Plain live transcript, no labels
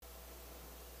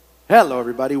Hello,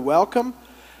 everybody. Welcome.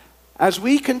 As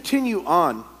we continue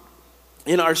on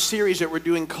in our series that we're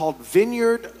doing called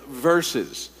Vineyard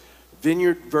Verses.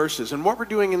 And what we're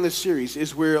doing in this series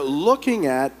is we're looking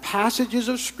at passages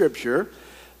of Scripture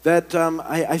that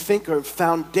I think are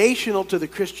foundational to the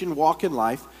Christian walk in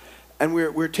life. And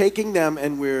we're taking them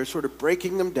and we're sort of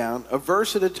breaking them down a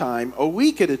verse at a time, a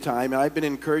week at a time, and I've been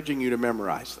encouraging you to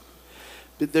memorize them.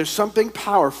 But there's something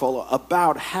powerful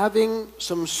about having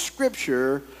some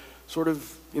Scripture sort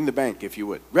of in the bank, if you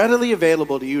would, readily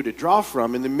available to you to draw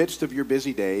from in the midst of your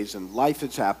busy days and life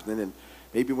that's happening, and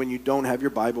maybe when you don't have your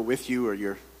Bible with you or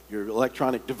your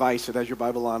electronic device that has your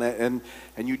Bible on it, and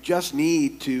you just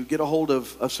need to get a hold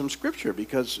of some Scripture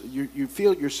because you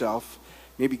feel yourself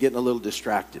maybe getting a little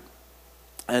distracted.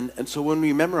 And so when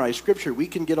we memorize Scripture, we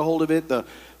can get a hold of it. The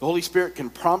Holy Spirit can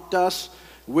prompt us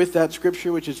with that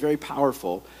Scripture, which is very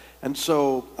powerful. And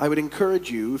so I would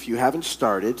encourage you, if you haven't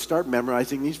started, start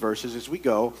memorizing these verses as we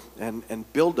go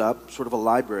and build up sort of a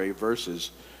library of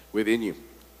verses within you.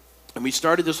 And we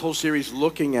started this whole series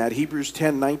looking at Hebrews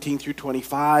 10, 19 through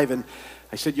 25. And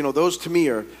I said, those to me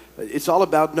it's all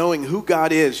about knowing who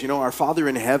God is, our Father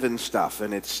in heaven stuff.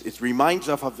 And it reminds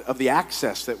us of the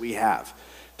access that we have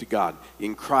to God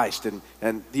in Christ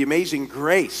and the amazing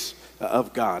grace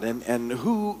of God and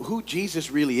who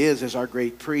Jesus really is as our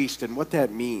great priest and what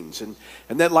that means and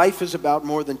that life is about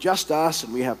more than just us,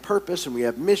 and we have purpose and we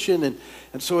have mission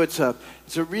and so it's a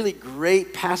really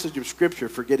great passage of Scripture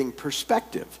for getting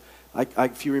perspective.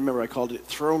 If you remember, I called it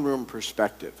throne room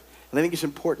perspective, and I think it's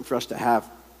important for us to have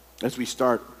as we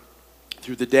start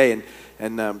through the day.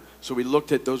 And so we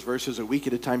looked at those verses a week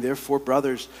at a time. Therefore,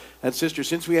 brothers and sisters,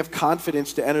 since we have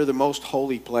confidence to enter the most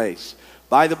holy place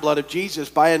by the blood of Jesus,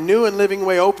 by a new and living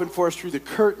way open for us through the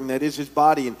curtain that is his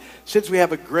body, and since we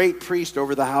have a great priest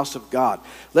over the house of God,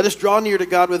 let us draw near to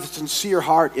God with a sincere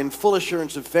heart in full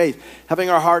assurance of faith, having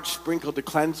our hearts sprinkled to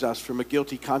cleanse us from a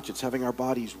guilty conscience, having our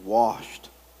bodies washed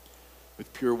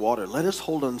with pure water. Let us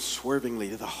hold unswervingly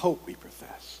to the hope we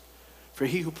profess, for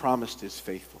he who promised is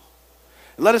faithful.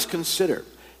 And let us consider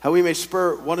how we may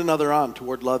spur one another on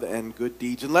toward love and good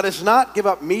deeds. And let us not give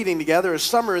up meeting together as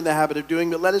some are in the habit of doing,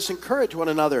 but let us encourage one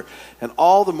another, and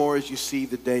all the more as you see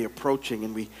the day approaching.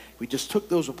 And we just took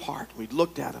those apart. We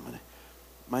looked at them, and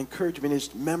my encouragement is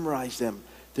to memorize them.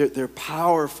 They're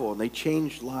powerful, and they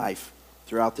change life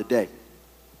throughout the day.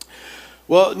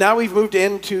 Well, now we've moved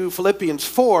into Philippians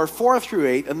 4 through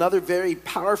 8, another very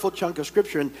powerful chunk of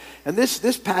Scripture. And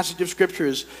this passage of Scripture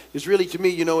is really, to me,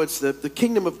 it's the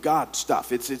kingdom of God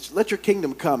stuff. It's let your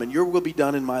kingdom come and your will be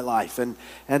done in my life.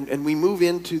 And we move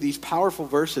into these powerful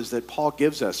verses that Paul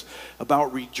gives us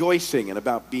about rejoicing and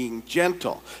about being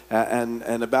gentle and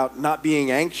about not being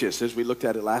anxious, as we looked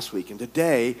at it last week. And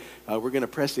today, we're going to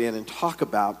press in and talk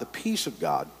about the peace of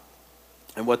God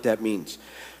and what that means.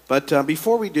 But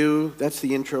before we do, that's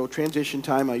the intro, transition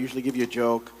time. I usually give you a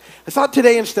joke. I thought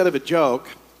today, instead of a joke,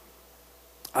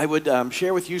 I would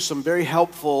share with you some very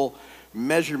helpful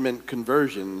measurement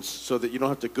conversions so that you don't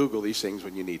have to Google these things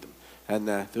when you need them. And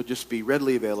they'll just be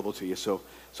readily available to you. So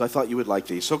I thought you would like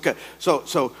these. Okay,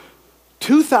 so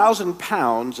 2,000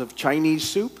 pounds of Chinese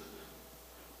soup,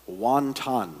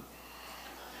 wonton.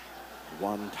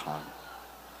 Wonton.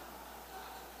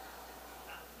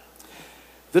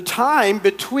 The time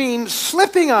between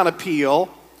slipping on a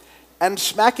peel and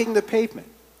smacking the pavement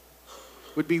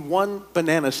would be 1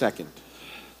 banana second.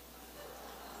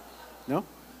 No?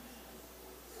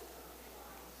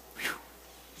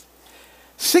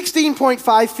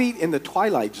 16.5 feet in the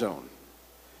twilight zone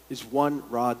is 1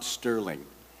 rod sterling.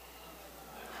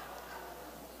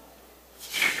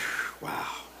 Wow.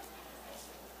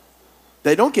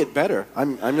 They don't get better.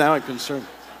 I'm now concerned.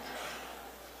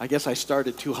 I guess I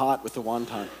started too hot with the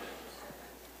wonton.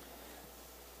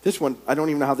 This one, I don't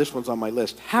even know how this one's on my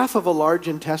list. Half of a large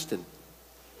intestine.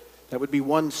 That would be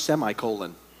 1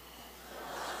 semicolon.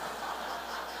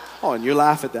 Oh, and you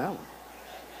laugh at that one.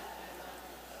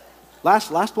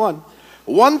 Last one.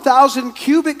 1,000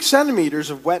 cubic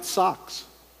centimeters of wet socks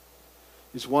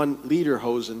is 1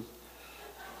 lederhosen.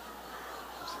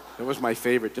 That was my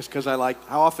favorite, just because I like,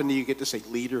 how often do you get to say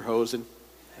lederhosen?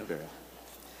 Very often.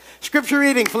 Scripture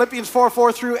reading, Philippians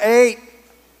 4 through 8.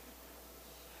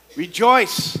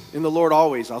 Rejoice in the Lord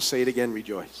always. I'll say it again,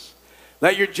 rejoice.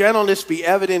 Let your gentleness be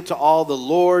evident to all. The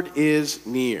Lord is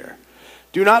near.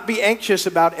 Do not be anxious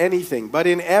about anything, but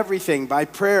in everything, by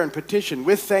prayer and petition,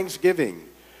 with thanksgiving,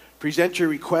 present your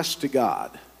requests to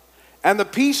God. And the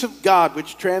peace of God,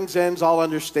 which transcends all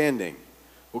understanding,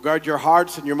 will guard your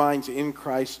hearts and your minds in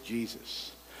Christ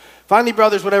Jesus. Finally,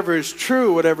 brothers, whatever is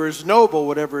true, whatever is noble,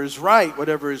 whatever is right,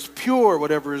 whatever is pure,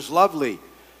 whatever is lovely,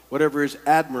 whatever is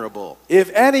admirable,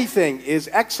 if anything is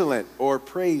excellent or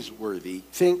praiseworthy,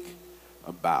 think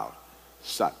about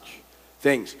such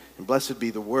things. And blessed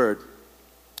be the word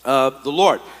of the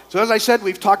Lord. So as I said,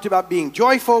 we've talked about being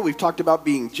joyful, we've talked about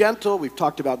being gentle, we've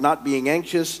talked about not being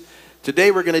anxious.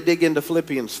 Today we're going to dig into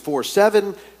Philippians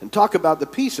 4:7 and talk about the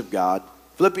peace of God.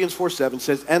 Philippians 4:7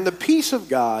 says, "And the peace of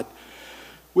God,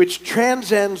 which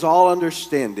transcends all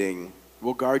understanding,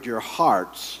 will guard your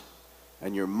hearts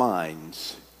and your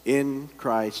minds in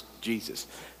Christ Jesus."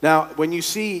 Now, when you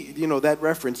see, that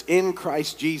reference, in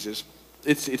Christ Jesus,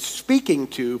 it's speaking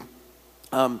to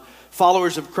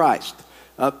followers of Christ.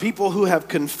 People who have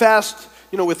confessed,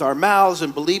 with our mouths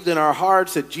and believed in our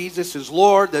hearts that Jesus is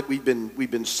Lord, that we've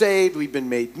been saved, we've been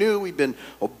made new, we've been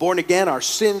born again, our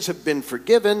sins have been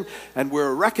forgiven, and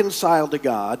we're reconciled to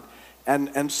God.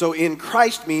 And so in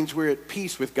Christ means we're at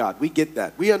peace with God. We get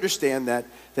that. We understand that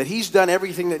he's done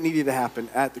everything that needed to happen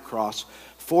at the cross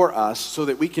for us so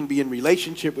that we can be in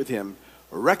relationship with him,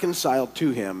 reconciled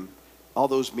to him. All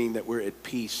those mean that we're at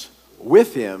peace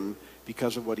with him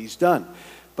because of what he's done.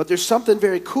 But there's something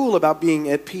very cool about being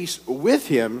at peace with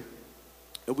him.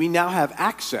 We now have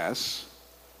access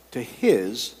to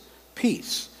his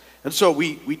peace. And so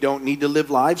we don't need to live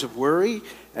lives of worry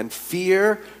and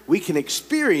fear. We can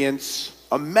experience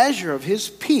a measure of his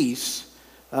peace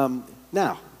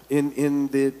now, in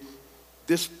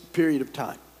this period of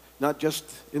time. Not just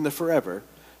in the forever,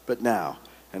 but now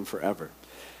and forever.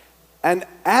 And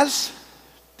as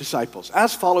disciples,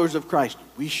 as followers of Christ,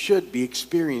 we should be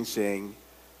experiencing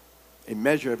a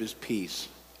measure of his peace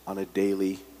on a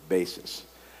daily basis.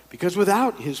 Because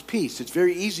without his peace, it's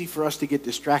very easy for us to get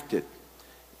distracted.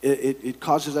 It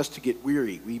causes us to get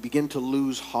weary. We begin to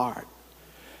lose heart.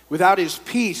 Without his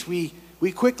peace, we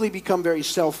quickly become very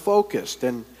self-focused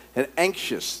and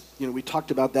anxious. We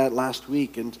talked about that last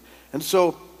week. And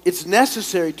so it's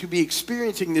necessary to be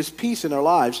experiencing this peace in our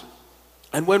lives.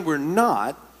 And when we're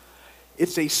not,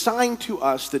 it's a sign to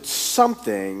us that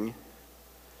something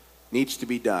needs to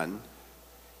be done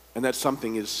and that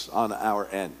something is on our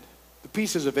end. The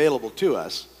peace is available to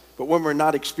us, but when we're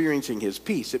not experiencing his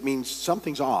peace, it means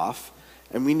something's off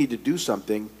and we need to do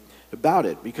something about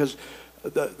it. Because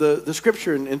the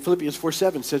scripture in Philippians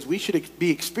 4:7 says we should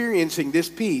be experiencing this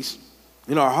peace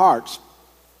in our hearts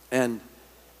and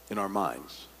in our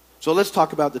minds. So let's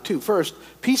talk about the two. First,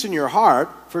 peace in your heart.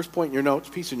 First point in your notes,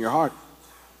 peace in your heart.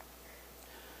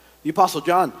 The Apostle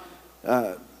John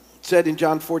said in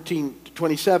John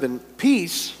 14:27,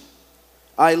 "Peace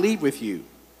I leave with you.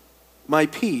 My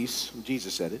peace,"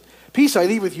 Jesus said it, "peace I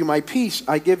leave with you, my peace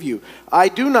I give you. I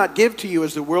do not give to you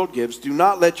as the world gives. Do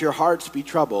not let your hearts be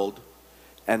troubled,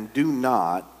 and do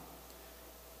not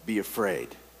be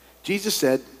afraid." Jesus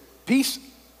said, "Peace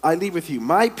I leave with you,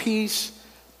 my peace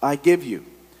I give you.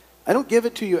 I don't give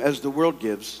it to you as the world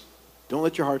gives. Don't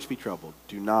let your hearts be troubled.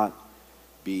 Do not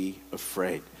be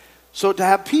afraid." So to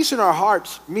have peace in our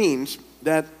hearts means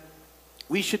that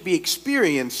we should be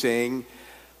experiencing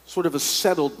sort of a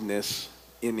settledness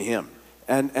in him.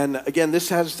 And again, this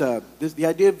has the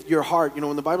idea of your heart.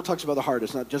 When the Bible talks about the heart,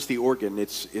 it's not just the organ.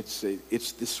 It's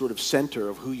this sort of center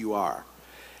of who you are.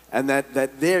 And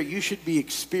that there you should be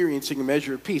experiencing a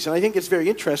measure of peace. And I think it's very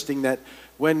interesting that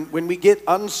when we get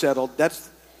unsettled, that's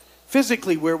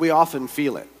physically where we often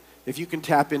feel it. If you can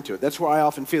tap into it. That's where I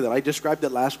often feel it. I described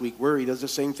it last week. Worry does the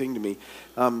same thing to me.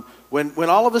 When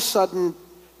all of a sudden,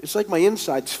 it's like my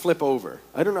insides flip over.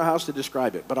 I don't know how else to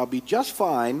describe it, but I'll be just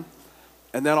fine,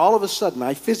 and then all of a sudden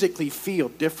I physically feel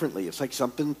differently. It's like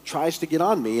something tries to get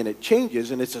on me, and it changes,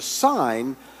 and it's a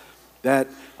sign that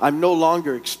I'm no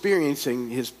longer experiencing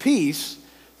his peace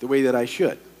the way that I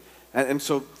should. And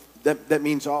so that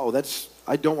means,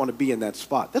 I don't want to be in that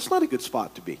spot. That's not a good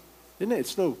spot to be. Isn't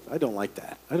it? I don't like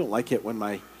that. I don't like it when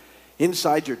my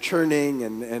insides are churning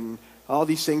and all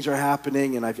these things are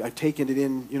happening and I've taken it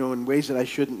in, in ways that I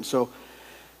shouldn't. So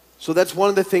that's one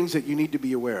of the things that you need to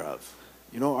be aware of.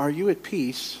 Are you at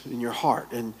peace in your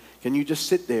heart? And can you just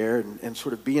sit there and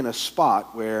sort of be in a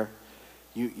spot where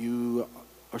you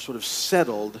are sort of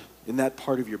settled in that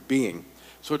part of your being?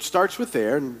 So it starts with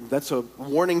there, and that's a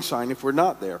warning sign if we're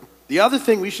not there. The other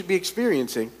thing we should be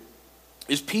experiencing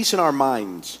is peace in our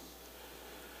minds.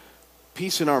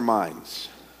 Peace in our minds.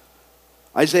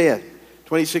 Isaiah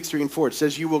 26:3-4, it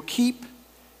says, "You will keep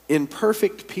in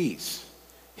perfect peace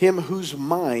him whose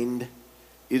mind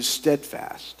is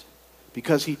steadfast,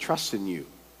 because he trusts in you.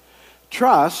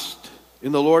 Trust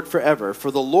in the Lord forever,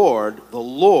 for the Lord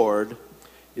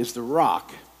is the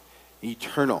rock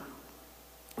eternal."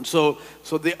 And so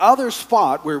the other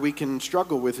spot where we can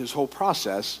struggle with this whole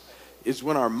process is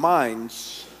when our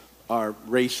minds are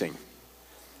racing.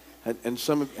 And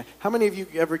how many of you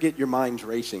ever get your minds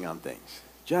racing on things?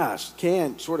 Just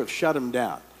can't sort of shut them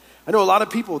down. I know a lot of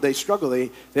people, they struggle.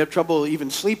 They have trouble even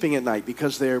sleeping at night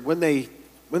because when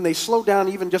they slow down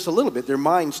even just a little bit, their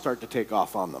minds start to take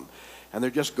off on them. And they're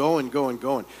just going.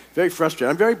 Very frustrated.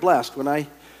 I'm very blessed. When I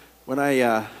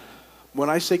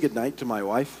say goodnight to my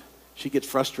wife, she gets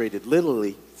frustrated.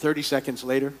 Literally, 30 seconds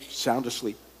later, sound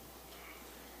asleep.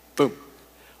 Boom.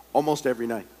 Almost every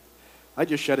night. I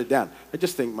just shut it down. I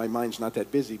just think my mind's not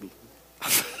that busy.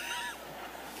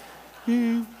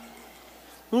 All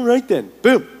right then.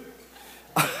 Boom.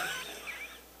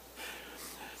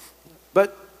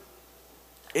 But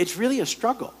it's really a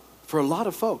struggle for a lot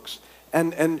of folks.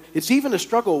 And it's even a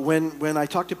struggle when I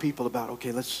talk to people about,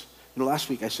 okay, last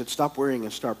week I said, stop worrying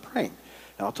and start praying.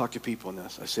 And I'll talk to people and I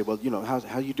say, well,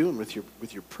 how you doing with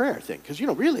your prayer thing? Because,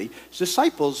 really, as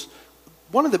disciples,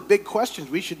 one of the big questions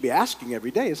we should be asking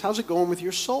every day is, how's it going with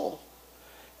your soul?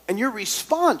 And your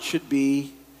response should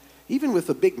be, even with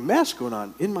a big mess going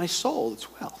on, in my soul, it's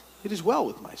well. It is well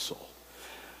with my soul.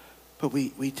 But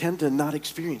we tend to not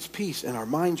experience peace, and our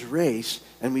minds race,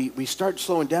 and we start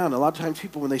slowing down. A lot of times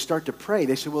people, when they start to pray,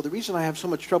 they say, well, the reason I have so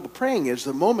much trouble praying is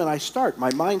the moment I start,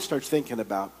 my mind starts thinking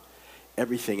about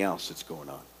everything else that's going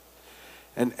on.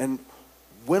 And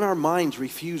when our minds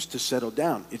refuse to settle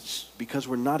down, it's because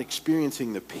we're not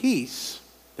experiencing the peace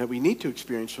that we need to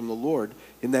experience from the Lord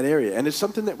in that area. And it's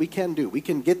something that we can do. We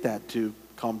can get that to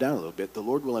calm down a little bit. The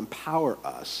Lord will empower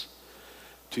us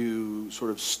to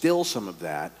sort of still some of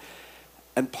that.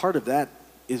 And part of that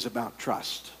is about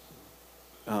trust.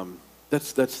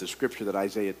 That's the scripture that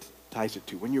Isaiah ties it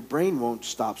to. When your brain won't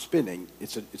stop spinning,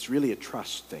 it's really a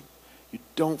trust thing. You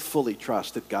don't fully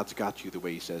trust that God's got you the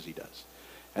way he says he does.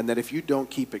 And that if you don't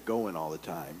keep it going all the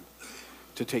time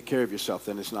to take care of yourself,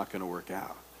 then it's not going to work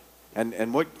out.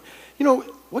 And what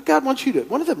God wants you to,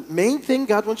 one of the main things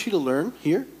God wants you to learn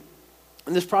here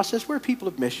in this process, we're people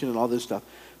of mission and all this stuff,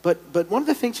 but one of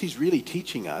the things he's really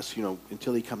teaching us,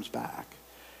 until he comes back,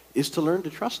 is to learn to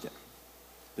trust him.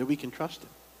 That we can trust him.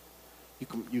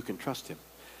 You can trust him.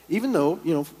 Even though,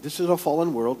 this is a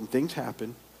fallen world and things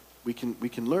happen, we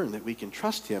can learn that we can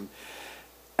trust him.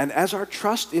 And as our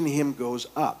trust in him goes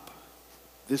up,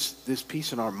 this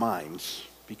peace in our minds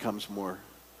becomes more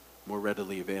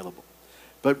readily available.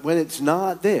 But when it's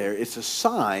not there, it's a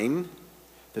sign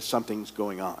that something's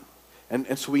going on.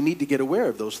 And so we need to get aware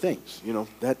of those things.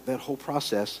 That whole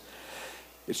process,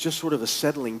 it's just sort of a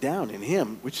settling down in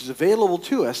him, which is available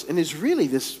to us and is really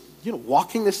this,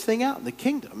 walking this thing out in the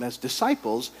kingdom. As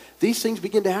disciples, these things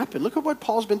begin to happen. Look at what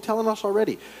Paul's been telling us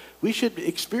already. We should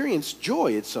experience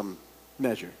joy in some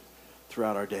measure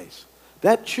throughout our days.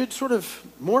 That should sort of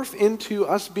morph into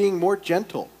us being more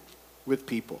gentle with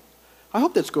people. I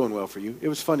hope that's going well for you. It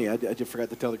was funny. I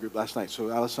forgot to tell the group last night. So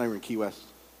Alice and I were in Key West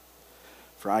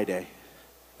Friday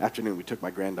afternoon. We took my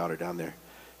granddaughter down there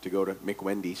to go to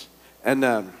McWendy's.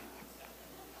 And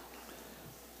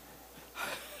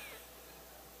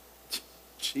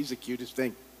she's the cutest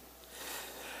thing.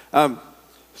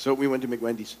 So we went to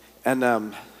McWendy's. And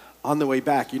on the way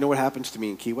back, you know what happens to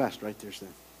me in Key West, right? There's that.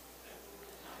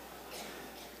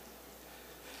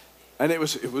 And it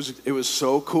was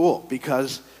so cool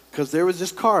because there was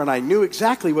this car, and I knew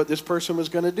exactly what this person was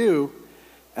going to do,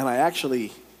 and I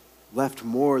actually left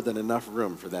more than enough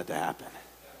room for that to happen.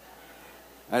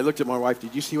 I looked at my wife,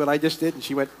 did you see what I just did? And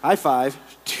she went, high five.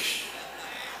 It's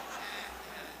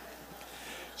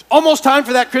almost time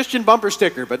for that Christian bumper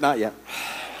sticker, but not yet.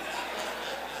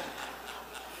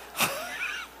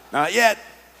 Not yet.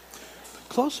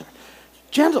 Closer.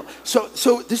 Gentle.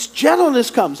 So this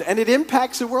gentleness comes, and it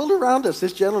impacts the world around us.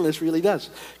 This gentleness really does.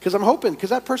 Because I'm hoping, because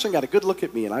that person got a good look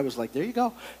at me, and I was like, there you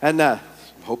go. And I'm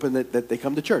hoping that they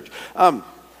come to church.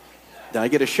 Then I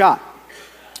get a shot.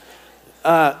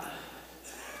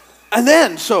 And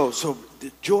then, so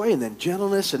joy and then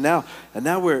gentleness, and now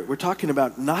we're talking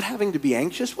about not having to be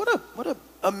anxious. What a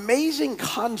amazing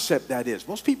concept that is.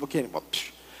 Most people can't. Well,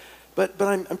 but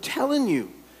I'm telling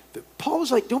you, Paul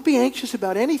was like, don't be anxious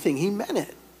about anything. He meant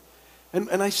it.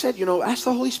 And I said, ask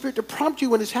the Holy Spirit to prompt you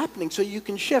when it's happening so you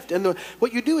can shift. And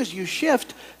what you do is you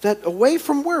shift that away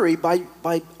from worry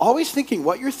by always thinking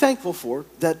what you're thankful for.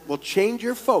 That will change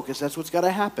your focus. That's what's got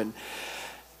to happen.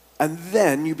 And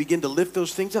then you begin to lift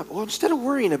those things up. Well, instead of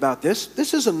worrying about this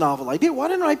is a novel idea. Why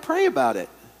didn't I pray about it?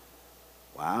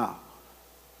 Wow.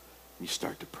 You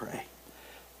start to pray.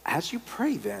 As you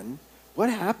pray then, what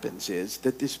happens is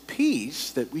that this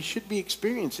peace that we should be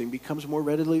experiencing becomes more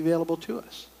readily available to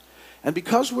us. And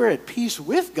because we're at peace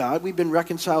with God, we've been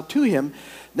reconciled to him,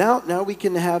 now we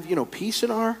can have, peace in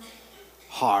our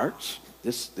hearts,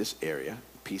 this area,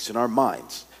 peace in our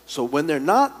minds. So when they're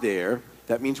not there,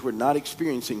 that means we're not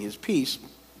experiencing his peace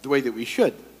the way that we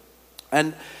should.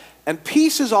 And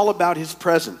peace is all about his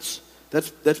presence.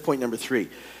 That's point number 3.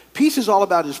 Peace is all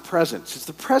about his presence. It's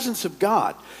the presence of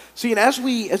God. See, and as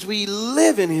we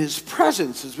live in his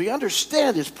presence, as we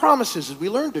understand his promises, as we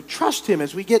learn to trust him,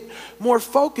 as we get more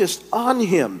focused on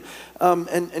him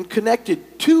and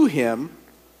connected to him,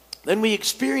 then we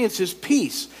experience his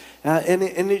peace. And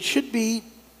it should be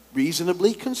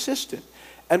reasonably consistent.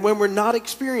 And when we're not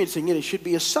experiencing it, it should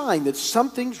be a sign that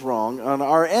something's wrong on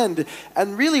our end.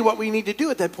 And really what we need to do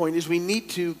at that point is we need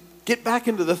to get back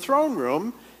into the throne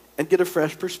room and get a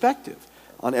fresh perspective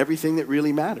on everything that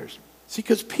really matters. See,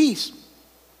 because peace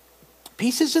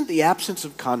isn't the absence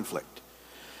of conflict.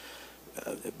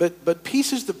 But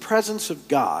peace is the presence of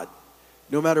God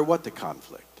no matter what the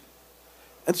conflict.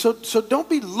 And so don't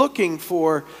be looking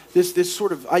for this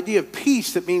sort of idea of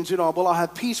peace that means, well, I'll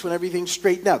have peace when everything's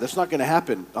straightened out. That's not going to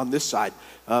happen on this side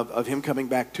of him coming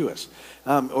back to us.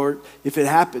 Or if it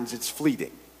happens, it's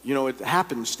fleeting. It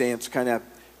happenstance kind of,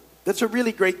 that's a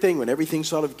really great thing when everything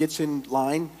sort of gets in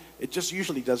line. It just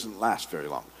usually doesn't last very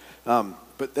long.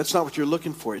 But that's not what you're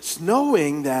looking for. It's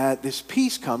knowing that this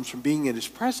peace comes from being in his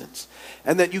presence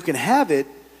and that you can have it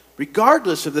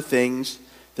regardless of the things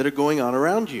that are going on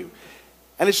around you.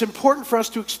 And it's important for us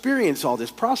to experience all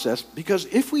this process because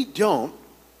if we don't,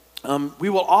 we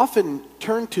will often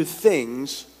turn to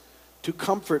things to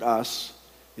comfort us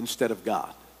instead of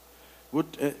God.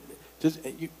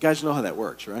 You guys know how that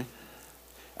works, right?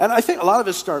 And I think a lot of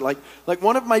us start like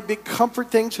one of my big comfort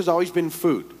things has always been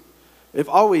food. It's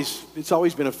always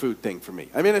been a food thing for me.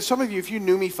 I mean, as some of you, if you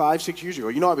knew me 5-6 years ago,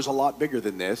 I was a lot bigger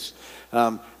than this.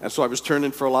 And so I was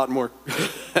turning for a lot more.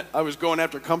 I was going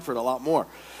after comfort a lot more.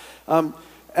 I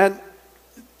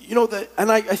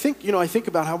think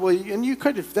about how well, and you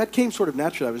kind of, that came sort of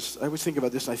naturally. I was thinking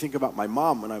about this, and I think about my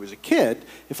mom when I was a kid.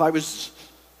 If I was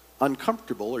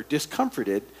uncomfortable or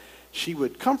discomforted, she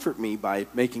would comfort me by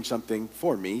making something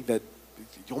for me that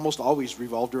almost always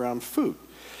revolved around food.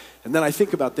 And then I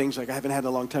think about things like I haven't had in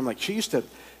a long time. Like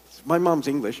my mom's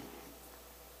English.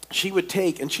 She would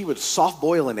soft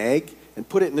boil an egg and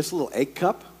put it in this little egg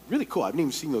cup. Really cool. I haven't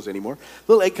even seen those anymore.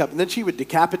 Little egg cup. And then she would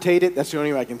decapitate it. That's the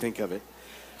only way I can think of it.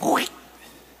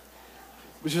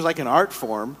 Which is like an art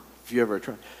form, if you ever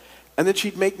try. And then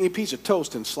she'd make me a piece of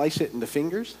toast and slice it into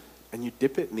fingers. And you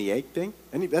dip it in the egg thing.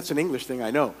 And that's an English thing,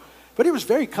 I know. But it was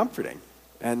very comforting.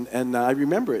 And I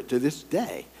remember it to this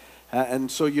day.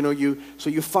 And so, you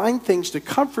find things to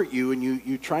comfort you, and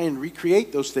you try and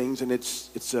recreate those things, and it's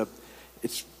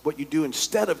what you do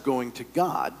instead of going to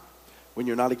God when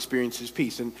you're not experiencing his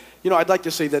peace. And, I'd like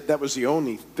to say that was the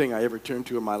only thing I ever turned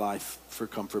to in my life for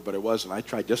comfort, but it wasn't. I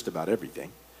tried just about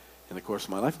everything in the course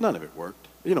of my life. None of it worked.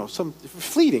 Some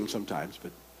fleeting sometimes,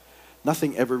 but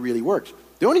nothing ever really worked.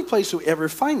 The only place we ever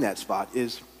find that spot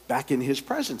is back in his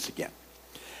presence again.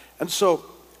 And so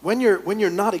when you're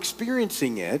not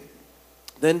experiencing it,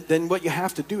 then what you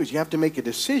have to do is you have to make a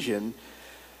decision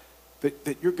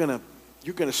that you're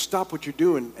gonna stop what you're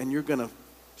doing and you're gonna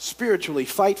spiritually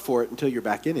fight for it until you're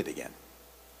back in it again,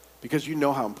 because you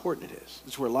know how important it is.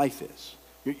 It's where life is.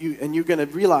 You're gonna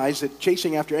realize that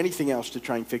chasing after anything else to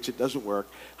try and fix it doesn't work.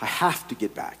 I have to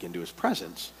get back into his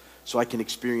presence so I can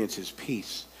experience his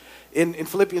peace. In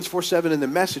Philippians 4:7 in the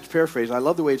Message paraphrase, I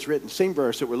love the way it's written. Same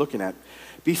verse that we're looking at.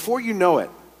 Before you know it,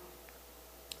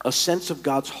 a sense of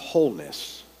God's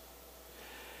wholeness,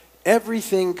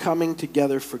 everything coming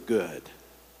together for good,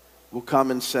 will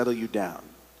come and settle you down.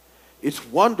 It's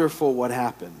wonderful what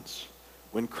happens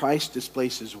when Christ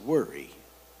displaces worry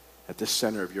at the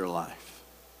center of your life.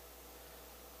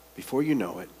 Before you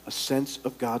know it, a sense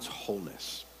of God's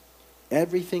wholeness,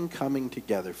 everything coming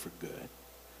together for good,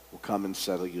 will come and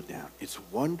settle you down. It's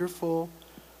wonderful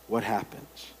what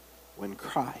happens when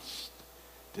Christ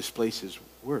displaces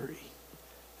worry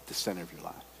at the center of your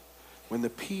life. When the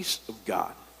peace of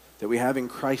God that we have in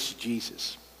Christ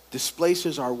Jesus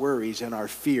displaces our worries and our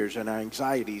fears and our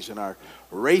anxieties and our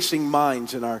racing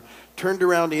minds and our turned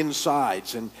around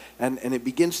insides, and it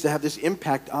begins to have this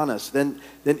impact on us, then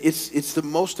it's the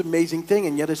most amazing thing,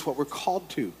 and yet it's what we're called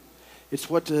to. It's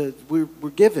what we're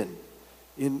given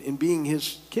in being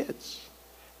his kids,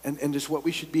 and it's what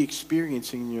we should be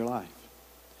experiencing in your life.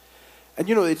 And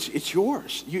it's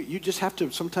yours. You just have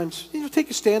to sometimes take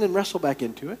a stand and wrestle back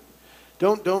into it.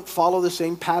 Don't follow the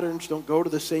same patterns. Don't go to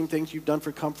the same things you've done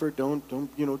for comfort. Don't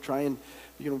try and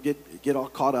get all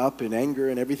caught up in anger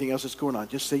and everything else that's going on.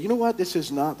 Just say, you know what, this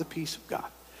is not the peace of God,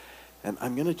 and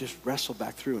I'm going to just wrestle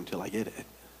back through until I get it.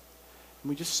 And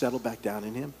we just settle back down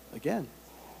in him again.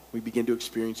 We begin to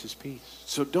experience his peace.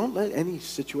 So don't let any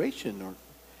situation or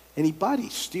anybody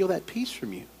steal that peace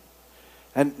from you.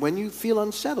 And when you feel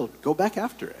unsettled, go back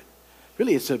after it.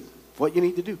 Really, what you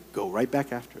need to do. Go right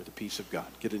back after the peace of God.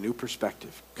 Get a new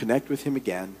perspective. Connect with him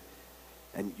again,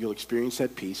 and you'll experience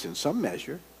that peace in some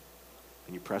measure,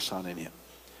 and you press on in him.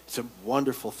 It's a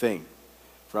wonderful thing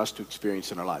for us to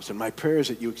experience in our lives. And my prayer is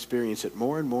that you experience it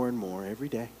more and more and more every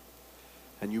day.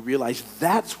 And you realize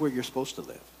that's where you're supposed to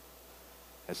live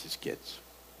as his kids.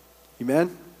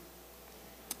 Amen?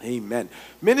 Amen.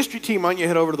 Ministry team, why don't you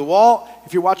head over to the wall?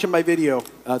 If you're watching my video,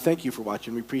 thank you for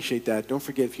watching. We appreciate that. Don't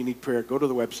forget, if you need prayer, go to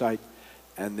the website,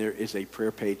 and there is a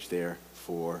prayer page there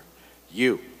for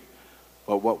you.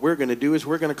 Well, what we're going to do is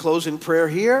we're going to close in prayer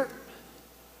here.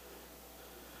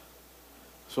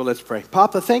 So let's pray.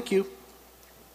 Papa, thank you